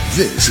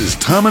This is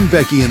Tom and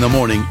Becky in the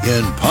morning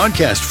in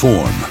podcast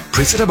form.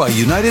 Presented by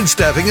United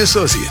Staffing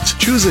Associates.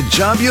 Choose a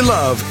job you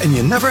love and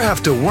you never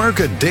have to work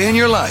a day in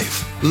your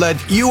life.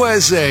 Let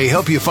USA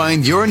help you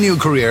find your new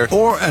career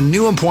or a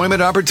new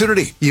employment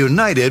opportunity.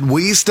 United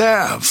We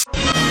Staff.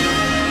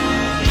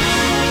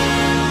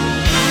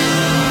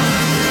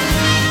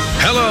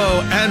 Hello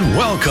and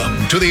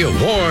welcome to the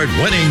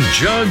award-winning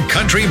Jug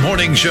Country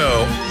Morning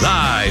Show,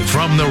 live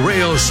from the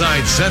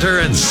Railside Center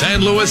in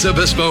San Luis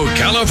Obispo,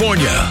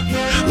 California.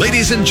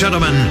 Ladies and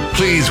gentlemen,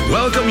 please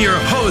welcome your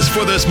hosts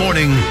for this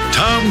morning,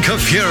 Tom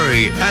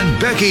Kafuri and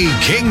Becky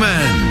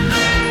Kingman.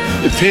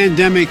 The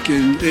pandemic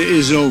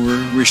is over.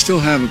 We still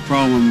have a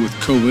problem with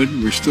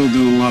COVID. We're still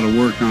doing a lot of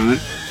work on it.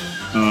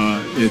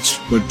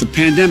 But the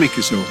pandemic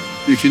is over.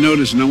 If you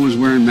notice, no one's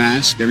wearing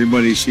masks.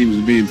 Everybody seems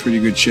to be in pretty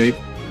good shape.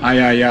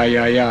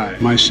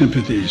 My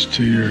sympathies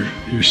to your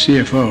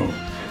CFO,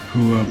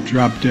 who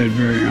dropped dead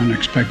very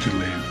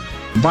unexpectedly.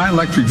 Buy an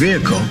electric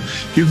vehicle,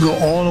 you go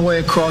all the way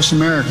across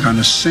America on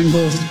a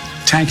single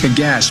tank of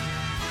gas.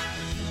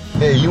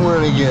 Hey, you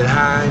want to get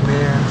high,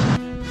 man?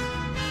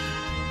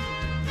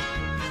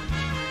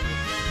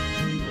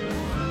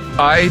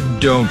 I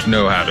don't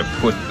know how to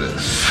put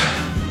this,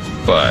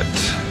 but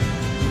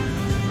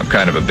I'm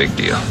kind of a big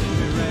deal.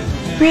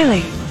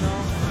 Really?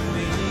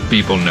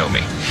 People know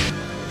me.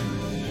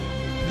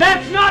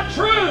 That's not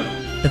true!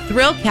 The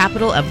thrill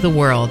capital of the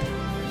world.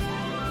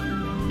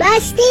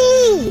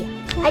 Busty!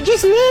 I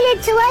just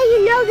needed to let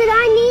you know that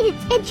I need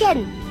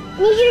attention. I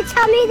need you to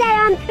tell me that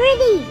I'm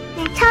pretty.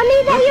 Tell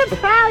me that you're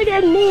proud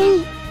of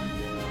me.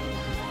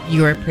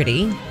 You are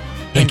pretty.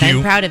 Thank you.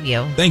 I'm proud of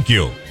you. Thank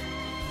you.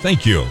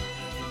 Thank you.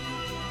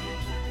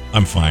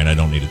 I'm fine. I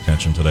don't need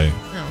attention today.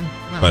 Oh,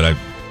 well. But I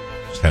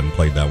just haven't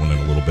played that one in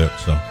a little bit.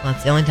 So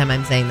That's the only time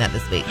I'm saying that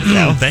this week.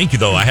 So. Thank you,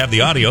 though. I have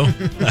the audio.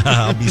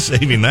 I'll be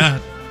saving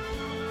that.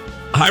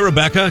 Hi,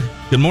 Rebecca.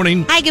 Good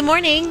morning. Hi, good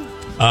morning.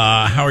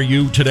 How are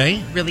you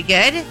today? Really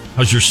good.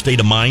 How's your state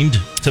of mind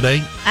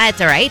today?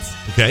 It's all right.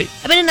 Okay.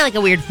 I've been in like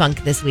a weird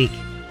funk this week.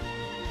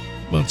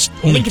 Well, it's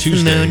only it's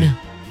Tuesday. the moon.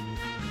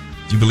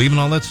 Do you believe in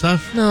all that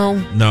stuff? No.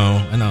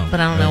 No, I know. But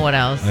I don't know what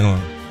else. I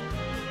don't.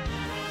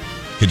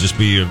 Could just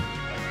be a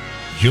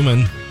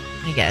human.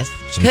 I guess.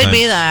 Could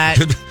be that.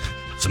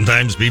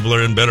 Sometimes people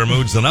are in better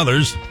moods than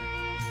others.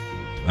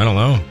 I don't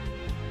know.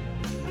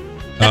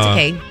 That's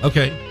okay.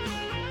 Okay.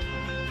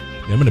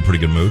 Yeah, I'm in a pretty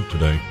good mood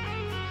today.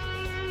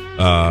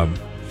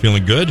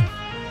 Feeling good.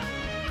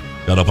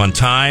 Got up on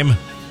time.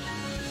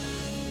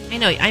 I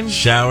know. I'm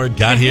showered.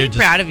 Got here.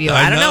 Proud of you.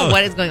 I don't know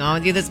what is going on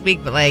with you this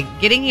week, but like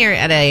getting here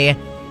at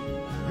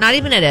not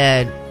even at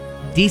a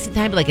decent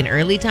time, but like an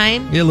early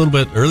time. Yeah, a little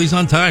bit. Early's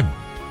on time.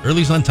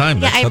 Early's on time.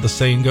 That's how the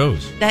saying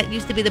goes. That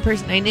used to be the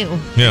person I knew.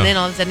 Yeah. And then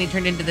all of a sudden he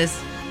turned into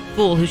this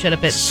fool who showed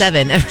up at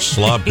 7.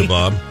 Slob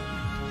kebab.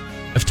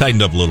 I've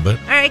tightened up a little bit.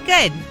 All right,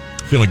 good.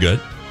 Feeling good.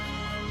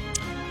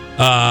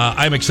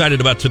 I'm excited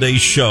about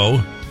today's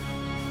show.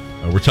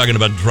 We're talking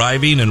about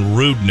driving and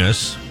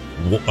rudeness,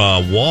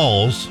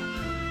 walls,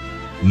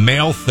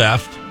 mail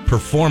theft,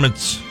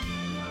 performance,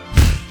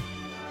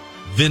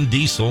 Vin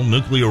Diesel,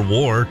 nuclear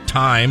war,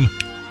 time,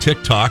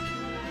 TikTok.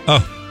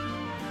 Oh,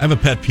 I have a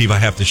pet peeve I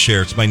have to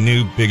share. It's my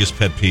new biggest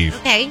pet peeve.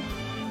 Okay.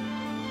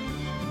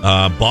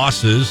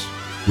 Bosses.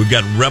 We've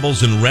got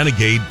Rebels and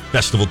Renegade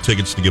Festival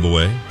tickets to give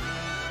away.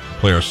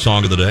 Play our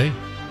song of the day.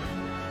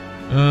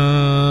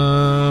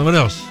 What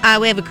else?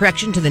 We have a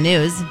correction to the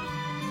news.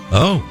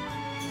 Oh.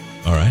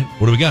 All right.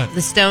 What do we got?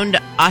 The stoned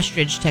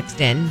ostrich text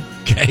in.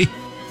 Okay.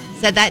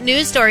 Said that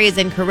news story is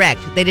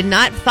incorrect. They did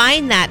not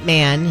find that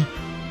man.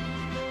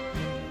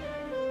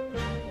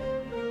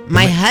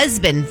 My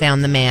husband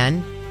found the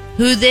man,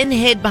 who then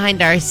hid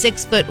behind our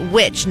 6-foot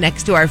witch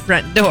next to our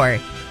front door.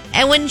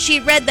 And when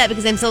she read that,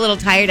 because I'm so a little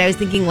tired, I was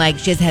thinking like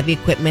she has heavy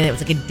equipment. It was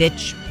like a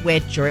ditch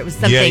witch or it was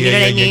something. You know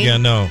what I mean? Yeah,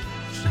 no.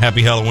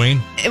 Happy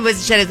Halloween. It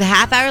was a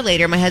half hour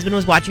later. My husband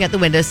was watching out the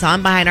window, saw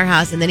him behind our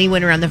house, and then he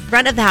went around the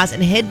front of the house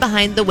and hid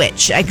behind the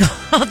witch. I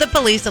called the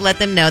police to let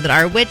them know that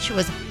our witch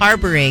was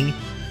harboring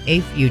a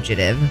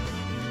fugitive.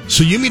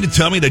 So you mean to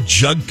tell me that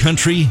Jug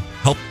Country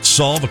helped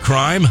solve a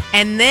crime?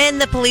 And then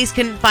the police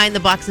couldn't find the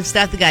box of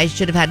stuff the guy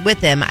should have had with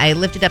him. I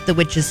lifted up the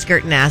witch's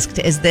skirt and asked,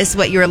 "Is this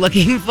what you were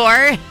looking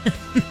for?"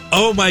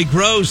 Oh, my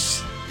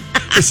gross.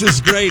 This is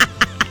great.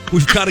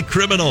 We've got a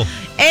criminal.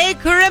 A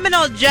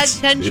criminal. Jug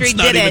Country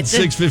did it. It's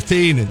not even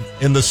 6:15,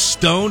 and the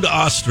stoned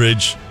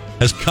ostrich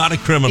has caught a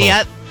criminal.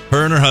 Yep.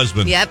 Her and her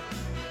husband. Yep.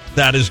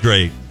 That is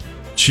great.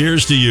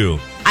 Cheers to you.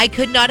 I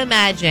could not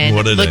imagine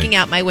looking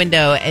out my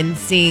window and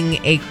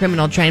seeing a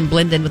criminal try and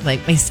blend in with my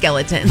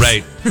skeleton.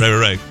 Right.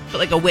 Put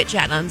like a witch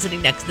hat on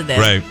sitting next to them.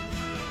 Right.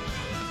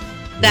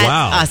 That's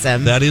wow.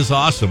 awesome. That is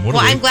awesome.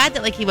 I'm glad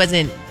that he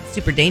wasn't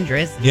super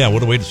dangerous. Yeah,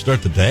 what a way to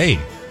start the day.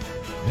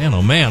 Man,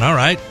 oh man, all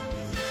right.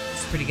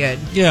 It's pretty good.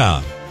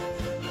 Yeah.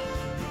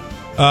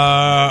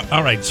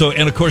 All right. So,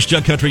 and of course,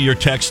 Jug Country, your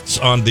texts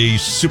on the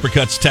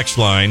Supercuts text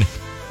line.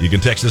 You can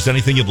text us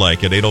anything you'd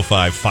like at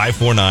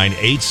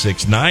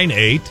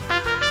 805-549-8698.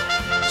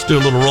 Let's do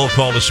a little roll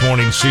call this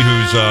morning, see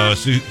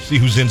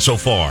who's in so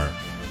far.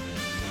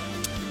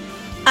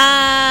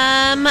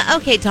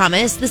 Okay,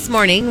 Thomas, this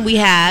morning we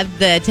have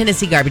the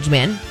Tennessee Garbage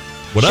Man.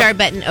 What up?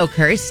 Charbet and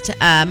Oakhurst,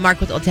 Mark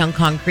with Old Town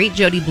Concrete,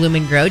 Jody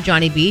Blumengrow,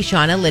 Johnny B,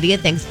 Shauna, Lydia,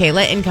 thanks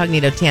Kayla,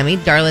 Incognito Tammy,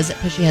 Darla's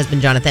pushy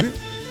husband Jonathan,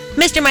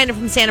 Mr. Miner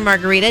from Santa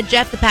Margarita,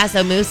 Jeff the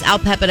Paso Moose, Al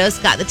Pepito,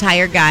 Scott the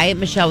Tire Guy,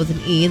 Michelle with an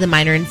E, the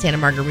miner in Santa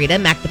Margarita,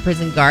 Mac the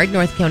Prison Guard,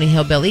 North County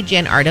Hillbilly,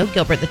 Jan Ardo,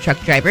 Gilbert the Truck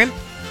Driver,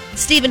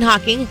 Stephen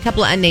Hawking, a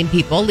couple of unnamed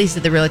people, Lisa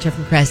the Realtor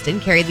from Creston,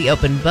 Carrie the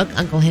Open Book,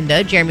 Uncle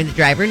Hindo, Jeremy the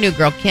Driver, New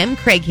Girl Kim,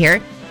 Craig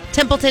here,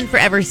 Templeton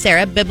Forever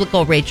Sarah,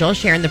 Biblical Rachel,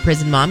 Sharon the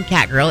Prison Mom,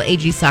 Cat Girl,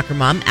 AG Soccer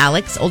Mom,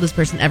 Alex, oldest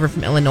person ever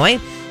from Illinois,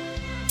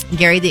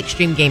 Gary the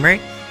Extreme Gamer,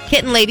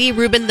 Kitten Lady,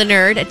 Ruben the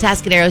Nerd,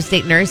 Atascadero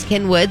State Nurse,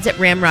 Ken Woods,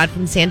 Ramrod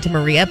from Santa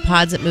Maria,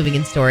 Pods at Moving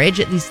and Storage,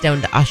 The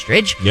Stoned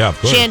Ostrich, Yeah, of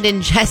course.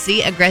 Shandon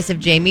Jesse, Aggressive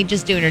Jamie,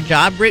 Just Doing Her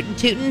Job, Rootin'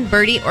 Tootin',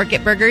 Birdie,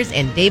 Orchid Burgers,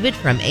 and David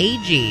from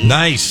AG.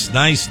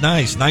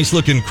 Nice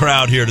looking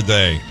crowd here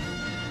today.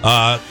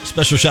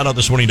 Special shout out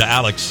this morning to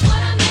Alex.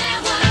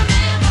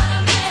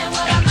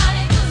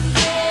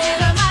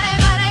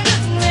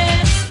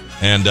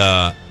 And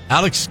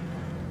Alex,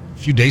 a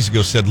few days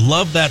ago, said,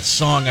 love that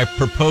song. I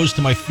proposed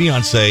to my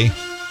fiance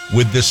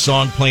with this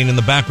song playing in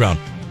the background.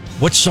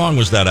 What song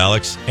was that,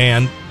 Alex?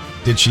 And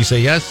did she say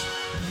yes?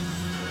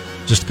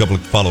 Just a couple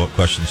of follow-up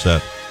questions,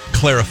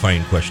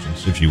 clarifying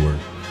questions, if you were.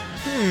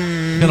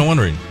 Kind of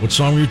wondering, what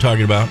song were you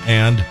talking about?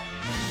 And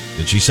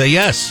did she say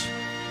yes?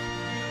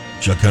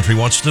 Jug Country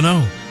wants to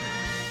know.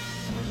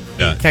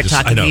 Start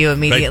talking to you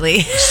immediately.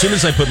 Right? As soon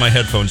as I put my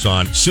headphones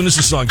on, as soon as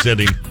the song's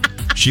ending,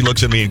 she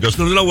looks at me and goes,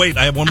 no, wait,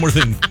 I have one more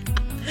thing.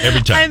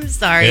 Every time. I'm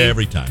sorry.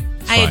 Every time.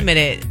 It's I fine. admit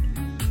it.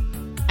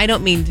 I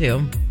don't mean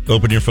to.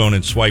 Open your phone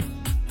and swipe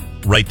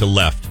right to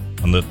left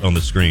on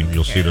the screen.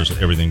 You'll see there's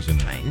everything's in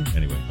there. Fine.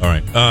 Anyway, all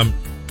right.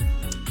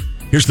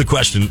 Here's the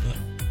question.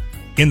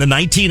 In the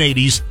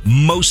 1980s,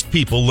 most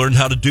people learned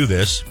how to do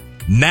this.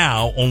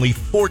 Now, only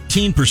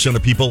 14%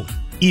 of people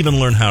even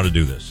learn how to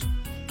do this.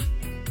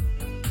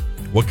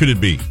 What could it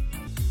be?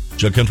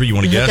 Jug Country, you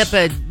want to guess?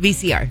 Hook up a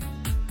VCR.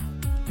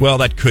 Well,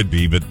 that could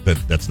be, but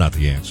that's not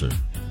the answer.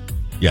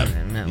 Yeah, I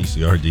don't know.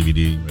 VCR,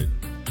 DVD.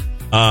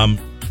 Right.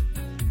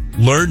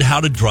 Learned how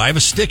to drive a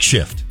stick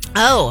shift.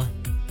 Oh,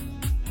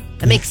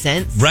 that makes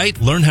sense. Right?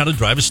 Learn how to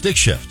drive a stick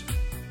shift.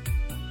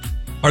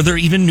 Are there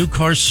even new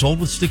cars sold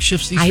with stick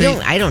shifts these days?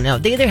 I don't know.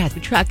 There has to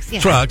be trucks, yeah.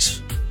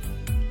 Trucks.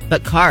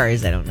 But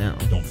cars, I don't know.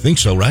 Don't think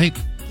so, right?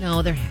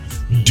 No, there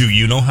has. Do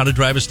you know how to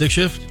drive a stick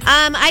shift?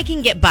 I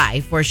can get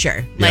by for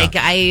sure. Yeah. Like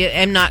I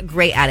am not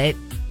great at it,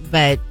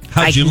 but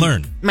How'd you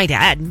learn? My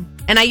dad.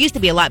 And I used to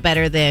be a lot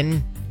better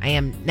than I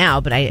am now,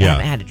 but I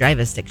haven't had to drive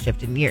a stick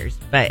shift in years.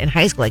 But in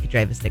high school I could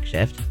drive a stick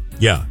shift.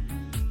 Yeah.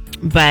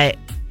 But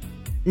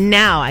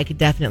now I could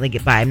definitely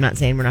get by. I'm not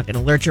saying we're not going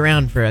to lurch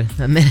around for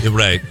a minute.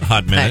 Right. A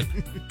hot minute.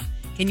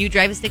 Can you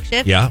drive a stick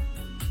shift? Yeah.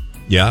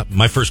 Yeah.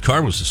 My first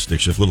car was a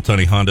stick shift. Little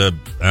tiny Honda,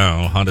 I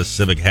don't know, Honda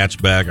Civic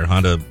hatchback or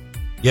Honda.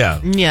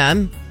 Yeah. Yeah.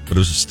 But it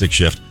was a stick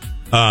shift.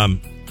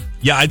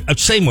 Yeah,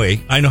 same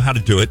way. I know how to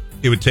do it.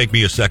 It would take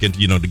me a second,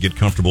 to get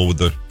comfortable with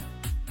the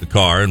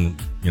car and,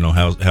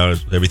 how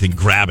is everything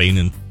grabbing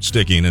and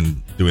sticking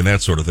and doing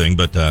that sort of thing.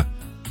 But I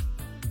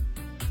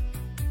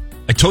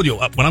told you,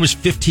 when I was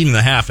 15 and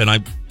a half, and I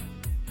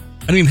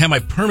didn't even have my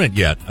permit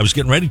yet. I was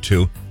getting ready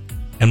to.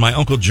 And my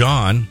Uncle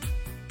John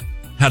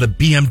had a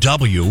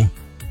BMW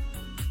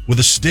with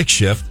a stick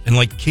shift and,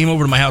 came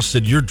over to my house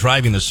and said, you're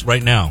driving this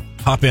right now.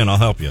 Hop in, I'll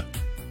help you.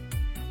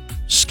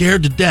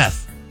 Scared to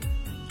death.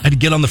 I had to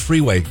get on the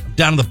freeway,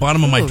 down to the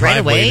bottom of my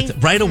driveway.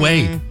 Right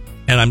away. Mm-hmm.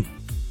 And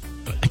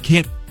I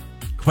can't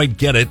quite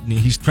get it. And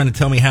he's trying to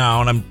tell me how,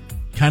 and I'm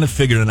kind of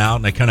figuring it out.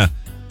 And I kind of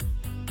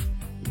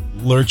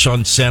lurch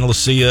on Santa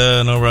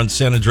Lucia and over on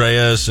San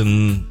Andreas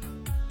and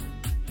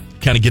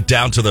kind of get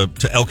down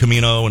to El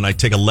Camino. And I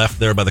take a left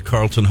there by the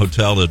Carlton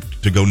Hotel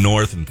to go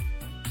north. And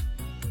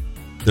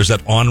there's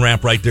that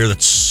on-ramp right there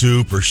that's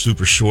super,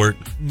 super short.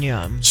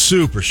 Yeah.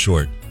 Super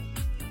short.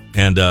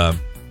 And,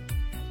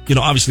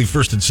 obviously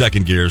first and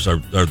second gears are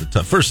the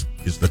tough. First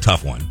is the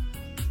tough one.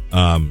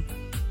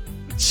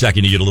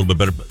 Second, you get a little bit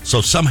better. So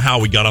somehow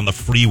we got on the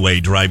freeway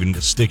driving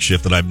a stick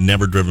shift that I've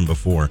never driven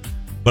before.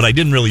 But I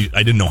didn't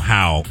know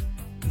how.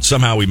 And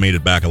somehow we made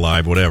it back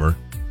alive, whatever.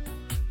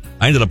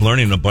 I ended up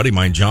learning, and a buddy of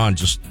mine, John,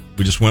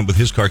 we just went with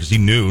his car because he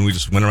knew, and we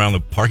just went around the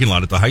parking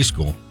lot at the high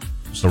school.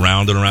 Just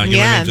around and around, what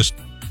I mean? Just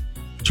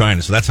trying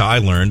to. So that's how I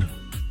learned.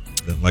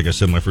 Like I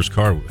said, my first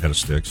car had a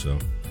stick, so...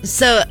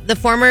 So the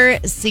former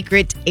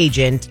secret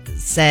agent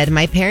said,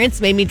 my parents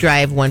made me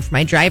drive one for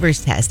my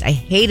driver's test. I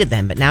hated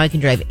them, but now I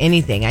can drive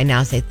anything. I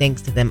now say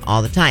thanks to them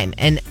all the time.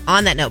 And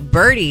on that note,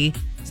 Birdie,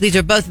 so these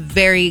are both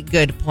very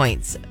good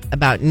points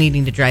about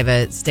needing to drive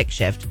a stick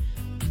shift.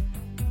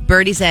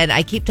 Birdie said,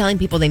 I keep telling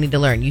people they need to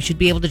learn. You should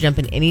be able to jump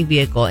in any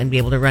vehicle and be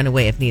able to run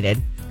away if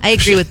needed. I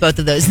agree with both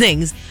of those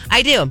things.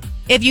 I do.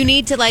 If you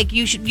need to,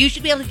 you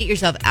should be able to get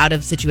yourself out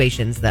of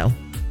situations, though.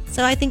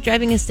 So I think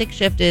driving a stick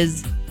shift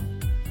is...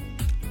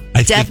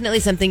 definitely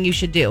something you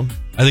should do.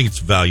 I think it's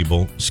a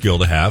valuable skill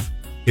to have.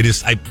 It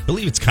is. I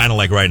believe it's kind of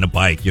like riding a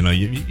bike. You know,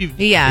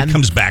 Yeah. It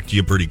comes back to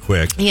you pretty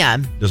quick. Yeah.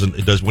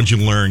 It does. Once you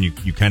learn, you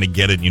kind of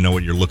get it. And you know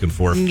what you're looking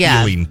for,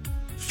 Yeah.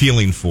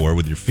 feeling for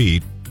with your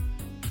feet.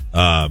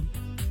 Yeah,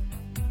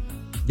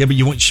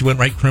 but she went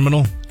right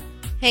criminal.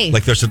 Hey,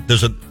 Like there's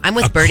a I'm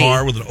with a Birdie.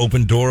 car with an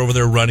open door over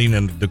there running,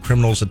 and the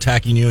criminal's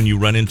attacking you, and you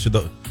run into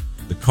the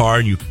car,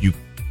 and you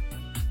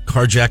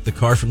carjack the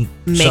car from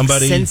makes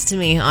somebody. sense to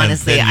me, and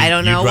honestly. then I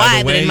don't you know drive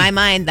why, but away, in my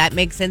mind, that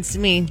makes sense to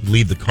me.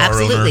 leave the car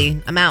Absolutely.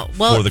 owner I'm out.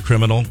 Well, for the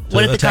criminal.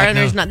 what if the car attack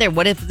owner's now? not there?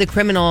 What if the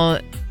criminal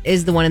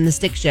is the one in the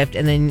stick shift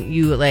and then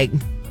you like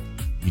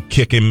You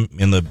kick him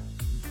in the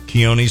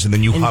Keonis, and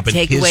then you And hop in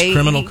take his away-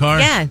 criminal car,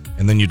 Yeah.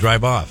 and then you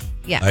drive off.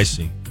 Yeah. I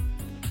see.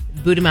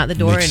 boot him out the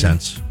door? Makes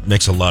sense.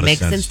 Makes a lot of Makes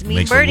sense. sense to me,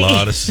 Makes Birdie. a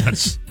lot of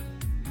sense.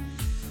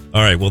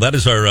 All right. Well, that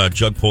is our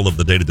jug poll of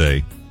the day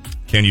today.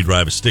 Can you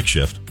drive a stick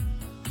shift?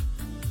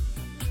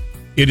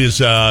 It is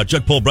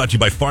Jug Poll brought to you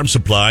by Farm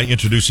Supply,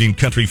 introducing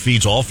Country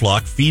Feed's All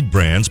Flock feed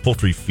brands,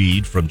 poultry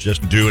feed from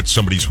just do at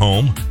somebody's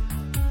home.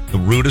 The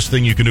rudest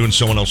thing you can do in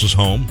someone else's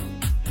home.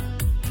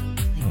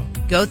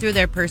 Go through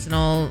their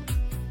personal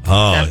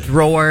Oh,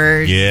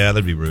 drawers. yeah,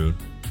 that'd be rude.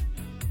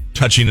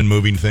 Touching and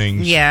moving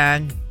things. Yeah.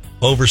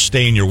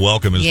 Overstaying your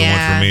welcome is the one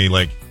Yeah. for me.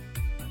 Like,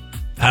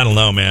 I don't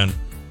know, man.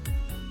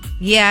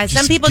 Yeah, some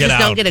Just people get just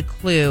don't out. get a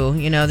clue.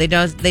 You know, they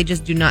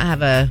just do not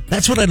have a.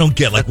 That's what I don't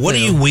get. Like, what are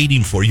clue. you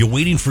waiting for? You're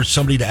waiting for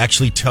somebody to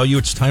actually tell you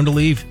it's time to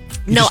leave?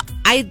 You No,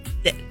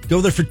 just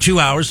go there for 2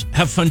 hours,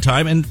 have fun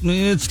time, and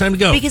it's time to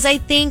go. because I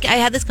think I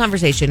had this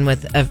conversation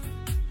with a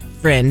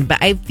friend, but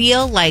I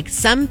feel like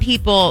some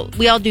people,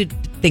 we all do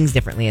things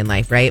differently in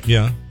life, right?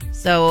 Yeah.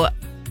 So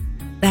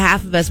the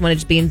half of us want to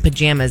just be in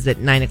pajamas at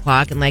 9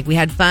 o'clock and like we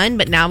had fun,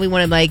 but now we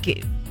want to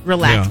like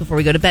relax Yeah. before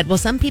we go to bed. Well,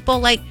 some people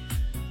like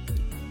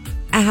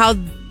how,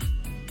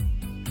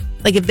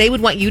 like if they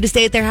would want you to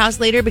stay at their house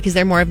later because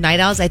they're more of night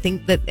owls, I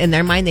think that in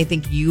their mind they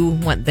think you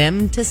want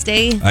them to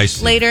stay I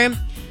see. later.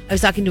 I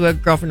was talking to a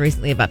girlfriend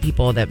recently about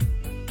people that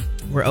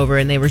were over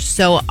and they were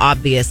so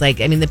obvious.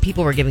 Like, I mean, the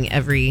people were giving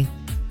every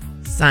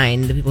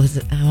sign. The people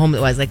whose home it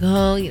was like,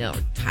 oh, you know,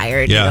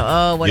 tired. Yeah. You know,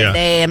 oh, what Yeah. a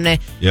day. I'm gonna.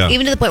 Yeah.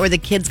 Even to the point where the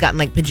kids got in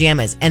like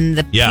pajamas and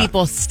the Yeah.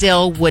 people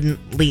still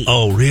wouldn't leave.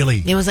 Oh,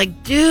 really? It was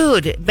like,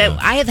 dude. But Yeah.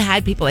 I have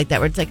had people like that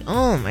where it's like,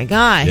 oh my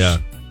gosh. Yeah.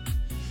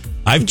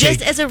 I've Just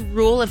taken. as a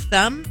rule of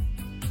thumb,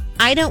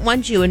 I don't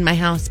want you in my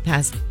house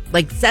past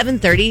like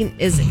 7:30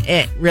 is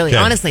it really, Okay.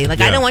 honestly. Like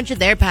Yeah. I don't want you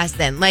there past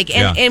then. Like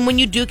and, Yeah. and when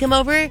you do come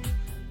over,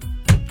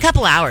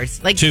 couple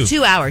hours. Like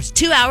 2 hours.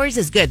 2 hours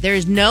is good. There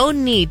is no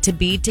need to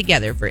be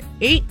together for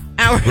 8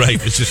 hours. Right.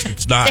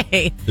 It's not.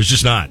 Hey. There's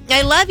just not.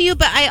 I love you,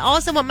 but I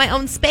also want my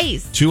own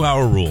space. 2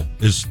 hour rule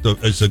is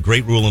a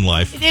great rule in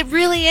life. It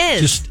really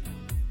is. Just.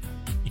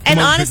 and come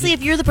over- honestly,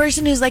 if you're the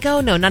person who's like, oh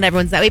no, not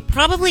everyone's that way,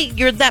 probably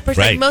you're that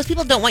person. Right. Like, most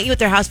people don't want you at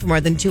their house for more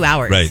than 2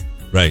 hours.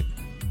 Right.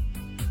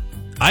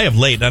 I have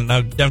late.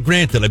 Now,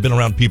 granted, I've been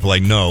around people I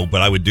know,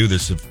 but I would do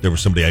this if there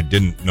was somebody I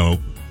didn't know.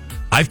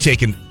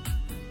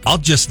 I'll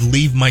just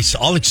leave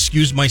I'll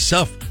excuse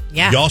myself.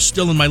 Yeah. Y'all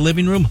still in my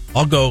living room?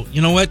 I'll go,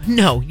 you know what?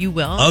 No, you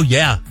will. Oh,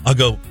 yeah. I'll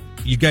go,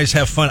 you guys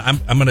have fun.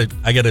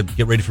 I got to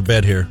get ready for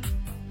bed here.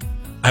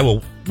 I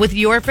will. With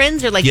your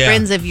friends or like Yeah,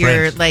 friends of your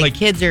friends. like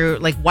kids or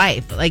like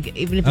wife? Like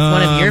even if it's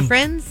one of your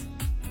friends?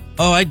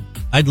 Oh,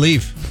 I'd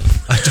leave.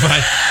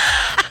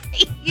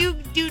 You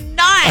do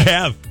not.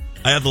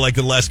 I have like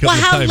the last couple Well,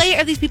 of how times. late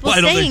are these people Well,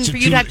 I don't staying think for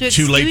you to have to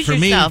excuse too late for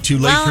yourself? me. Too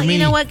late well, for me. You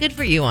know what? Good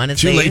for you,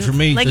 honestly. Too late for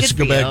me. Like, Let's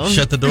good go for back. you.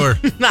 Shut the door.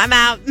 I'm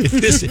out. If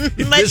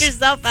Let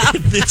yourself out.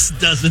 If this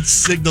doesn't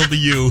signal to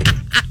you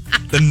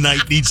the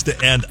night needs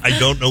to end, I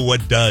don't know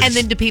what does. And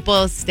then do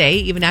people stay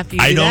even after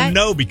you I do don't that?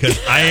 know because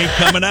I ain't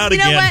coming out You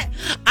know again.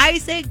 what? I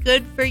say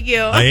good for you.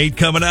 I ain't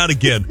coming out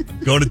again. I'm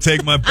going to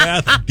take my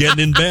bath. I'm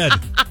getting in bed.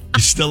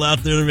 You're still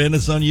out there, man.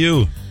 It's on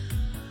you.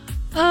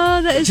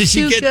 Oh, that is Just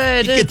too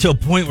good. You get to a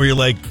point where you're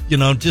like,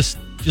 just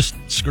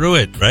screw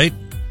it, right?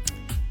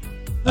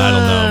 I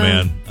don't know,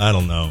 man. I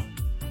don't know.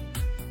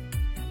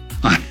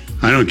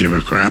 I don't give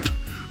a crap.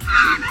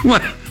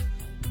 What?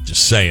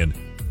 Just saying.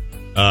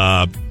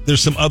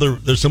 There's some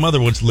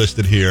other ones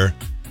listed here.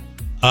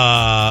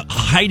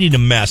 Hiding a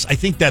mess. I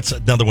think that's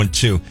another one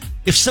too.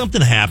 If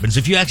something happens,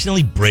 if you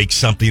accidentally break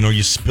something or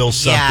you spill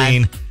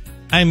something,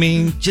 I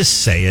mean,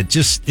 just say it.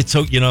 Just it's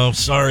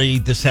sorry,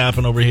 this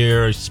happened over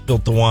here. I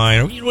spilled the wine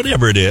or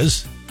whatever it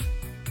is.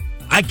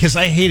 Because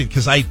I hate it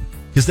because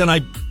then I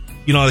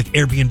like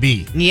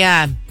Airbnb.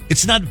 Yeah.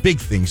 It's not big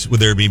things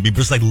with Airbnb, but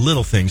it's like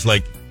little things.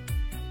 Like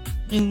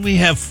we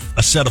have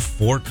a set of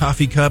 4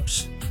 coffee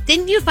cups.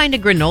 Didn't you find a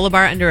granola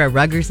bar under a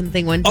rug or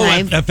something one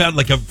time? I found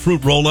like a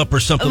fruit roll up or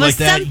something It was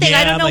like that. something. Yeah,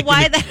 I don't know like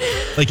why in the,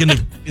 that. like in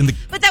the.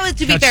 But that was,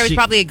 to be couch fair, it was seat.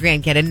 probably a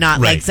grandkid and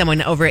not like Right.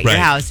 someone over at your Right.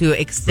 house who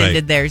extended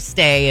Right. their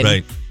stay and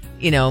Right.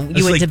 you went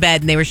like- to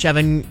bed and they were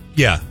shoving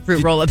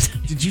fruit roll-ups.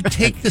 Did you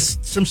take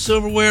some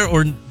silverware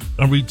or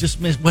are we just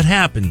what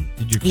happened?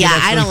 Did your kid Yeah, I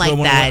accidentally don't like throw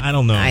one that. away? I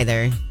don't know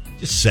either.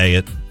 Just say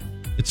it.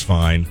 It's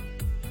fine.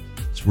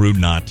 It's rude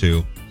not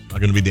to. It's not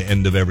going to be the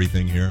end of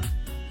everything here.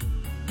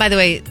 By the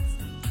way,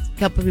 a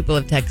couple of people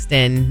have texted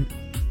in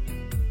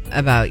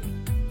about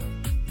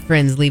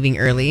friends leaving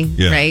early,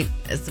 Yeah. right?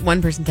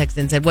 One person texted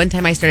and said, one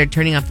time I started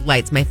turning off the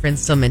lights, my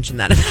friends still mentioned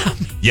that about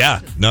me. Yeah,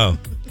 no.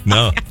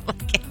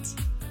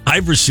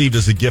 I've received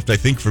as a gift, I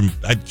think, from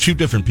 2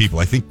 different people.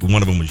 I think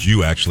one of them was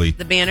you, actually.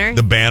 The banner?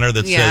 The banner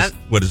that Yeah. says,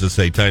 what does it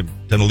say? Time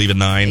to leave at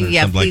 9 or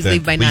Yeah, something like please that.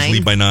 leave by 9. Please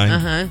leave by 9.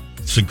 Uh-huh.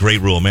 It's a great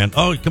rule, man.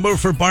 Oh, come over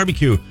for a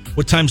barbecue.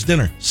 What time's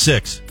dinner?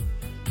 6.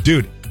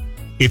 Dude,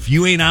 if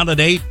you ain't out at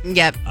 8,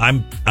 Yep.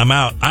 I'm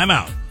out. I'm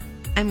out.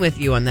 I'm with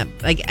you on that.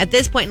 Like, at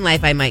this point in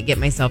life, I might get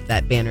myself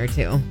that banner,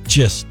 too.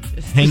 Just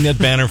hang that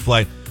banner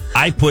fly.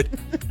 I put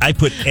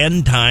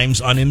end times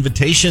on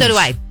invitations. So do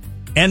I.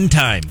 End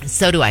time.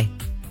 So do I.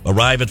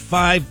 Arrive at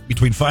 5,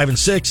 between 5 and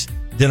 6,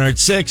 dinner at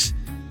 6,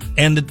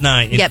 end at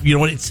 9. Yep. You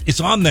know what? It's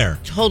on there.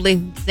 Totally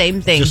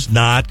same thing. Just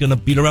not going to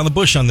beat around the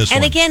bush on this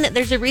and one. again,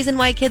 there's a reason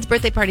why kids'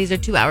 birthday parties are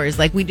 2 hours.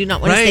 Like, we do not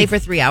want to Right. stay for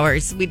 3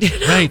 hours. We do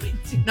Right. we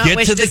do not Get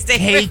wish to to the stay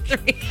cake, for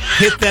 3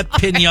 hit that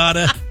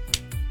pinata,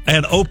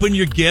 and open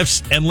your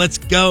gifts, and let's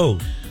go.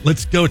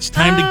 Let's go. It's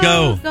time to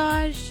go. Oh,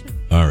 gosh.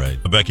 All right.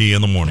 Becky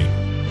in the morning.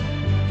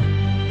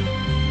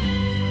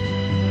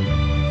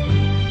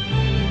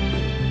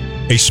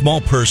 A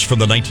small purse from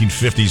the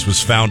 1950s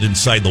was found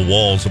inside the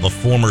walls of a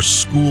former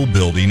school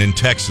building in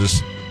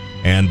Texas,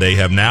 and they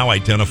have now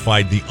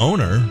identified the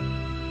owner.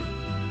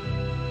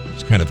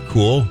 It's kind of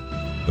cool.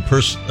 The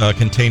purse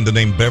contained the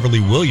name Beverly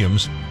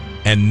Williams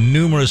and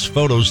numerous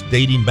photos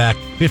dating back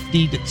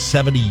 50 to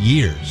 70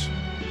 years.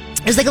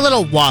 It's like a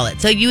little wallet.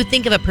 So you would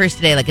think of a purse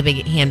today like a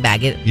big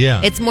handbag.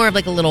 Yeah. It's more of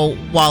like a little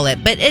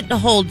wallet, but it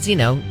holds,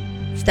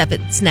 stuff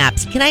it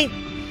snaps.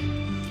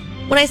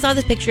 When I saw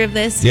this picture of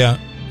this, Yeah.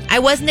 I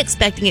wasn't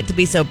expecting it to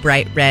be so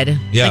bright red.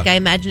 Yeah. Like, I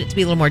imagined it to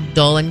be a little more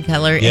dull in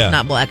color, Yeah. if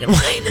not black and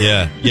white.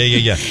 Yeah.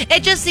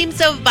 It just seems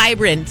so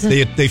vibrant.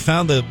 They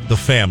found the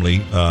family.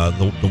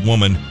 The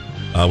woman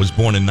was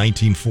born in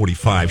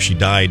 1945. She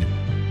died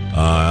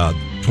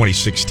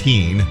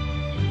 2016,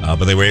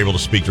 but they were able to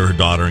speak to her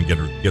daughter and get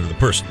her the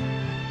purse.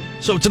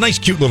 So it's a nice,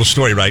 cute little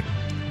story, right?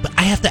 But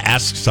I have to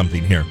ask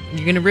something here.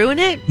 You're going to ruin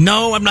it?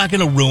 No, I'm not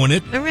going to ruin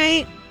it. All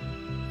right.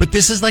 But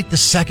this is like the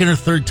second or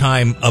third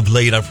time of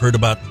late I've heard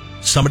about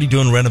somebody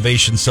doing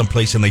renovations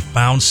someplace and they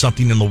found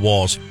something in the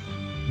walls.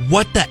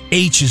 What the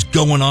H is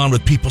going on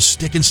with people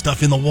sticking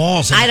stuff in the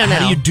walls? I don't know.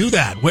 How do you do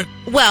that?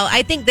 Well,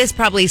 I think this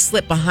probably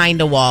slipped behind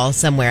a wall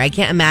somewhere. I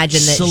can't imagine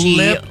that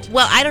Slipped? she...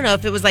 Well, I don't know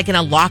if it was like in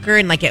a locker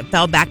and like it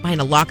fell back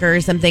behind a locker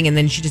or something and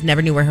then she just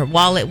never knew where her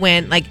wallet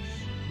went. Like,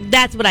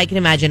 that's what I can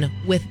imagine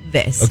with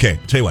this. Okay,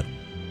 tell you what.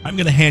 I'm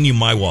going to hand you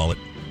my wallet,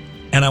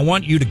 and I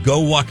want you to go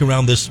walk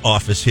around this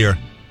office here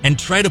and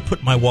try to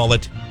put my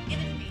wallet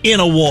in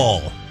a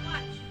wall.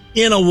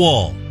 In a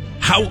wall.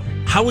 How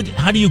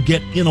do you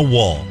get in a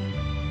wall?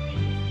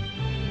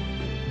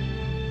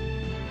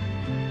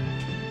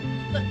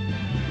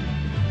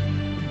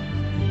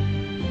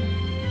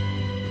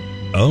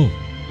 Oh,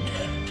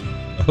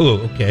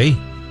 okay.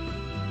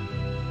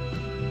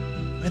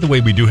 By the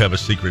way, we do have a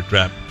secret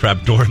trap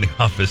door in the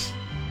office,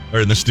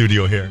 or in the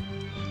studio here.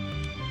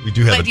 We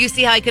do have But do you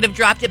see how I could have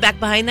dropped it back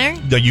behind there?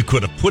 No, you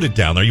could have put it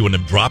down there. You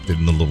wouldn't have dropped it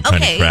in the little tiny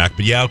Okay. crack.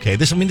 But yeah, okay.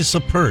 This is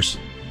a purse.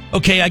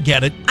 Okay, I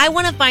get it. I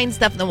want to find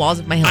stuff in the walls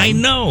of my home. I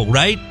know,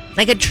 right?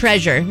 Like a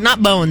treasure,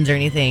 not bones or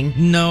anything.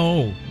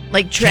 No.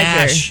 Like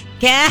treasure.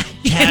 Cash.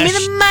 Give me Cash.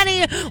 the money.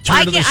 Why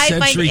Turn of the can't I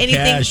find century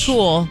anything cash.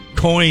 cool?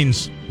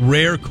 Coins.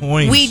 Rare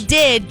coins. We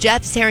did.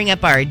 Jeff's tearing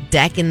up our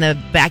deck in the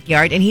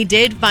backyard, and he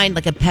did find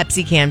like a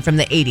Pepsi can from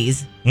the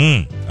 80s.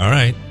 All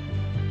right.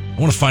 I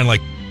want to find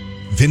like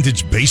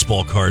vintage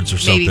baseball cards or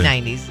something.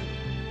 Maybe 90s.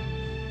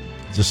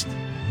 Just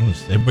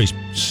everybody's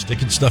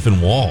sticking stuff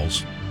in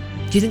walls.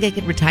 Do you think I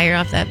could retire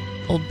off that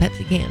old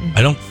Pepsi can?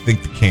 I don't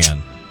think they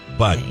can,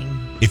 but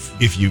Dang.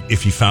 if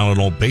you found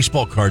an old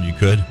baseball card, you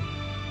could.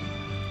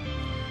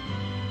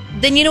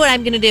 Then you know what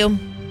I'm going to do?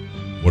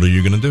 What are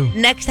you going to do?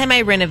 Next time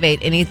I renovate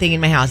anything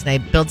in my house and I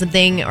build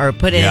something or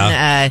put in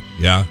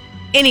Yeah.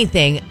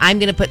 anything, I'm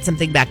going to put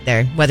something back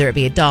there, whether it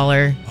be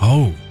 $1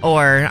 Oh.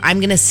 or I'm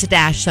going to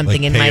stash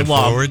something Like in pay my it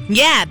wall. forward?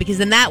 Yeah, because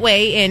in that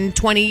way, in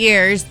 20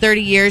 years,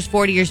 30 years,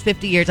 40 years,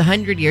 50 years,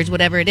 100 years,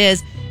 whatever it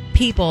is,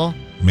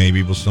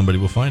 Maybe somebody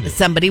will find it.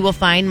 somebody will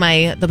find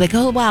they'll be like,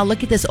 oh, wow,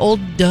 look at this old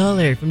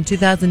dollar from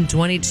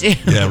 2022.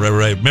 Yeah,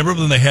 right. Remember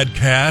when they had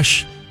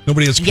cash?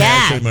 Nobody has cash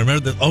Yeah. anymore.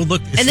 Remember that? Oh,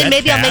 look. And then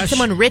maybe I'll make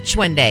someone rich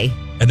one day.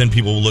 And then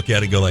people will look at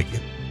it and go like,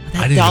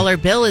 That dollar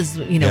bill is,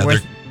 Yeah,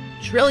 worth they're-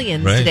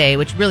 trillions Right. today,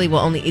 which really will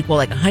only equal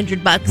like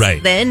 $100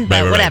 Right. then,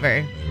 but Right.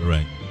 whatever.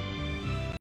 Right.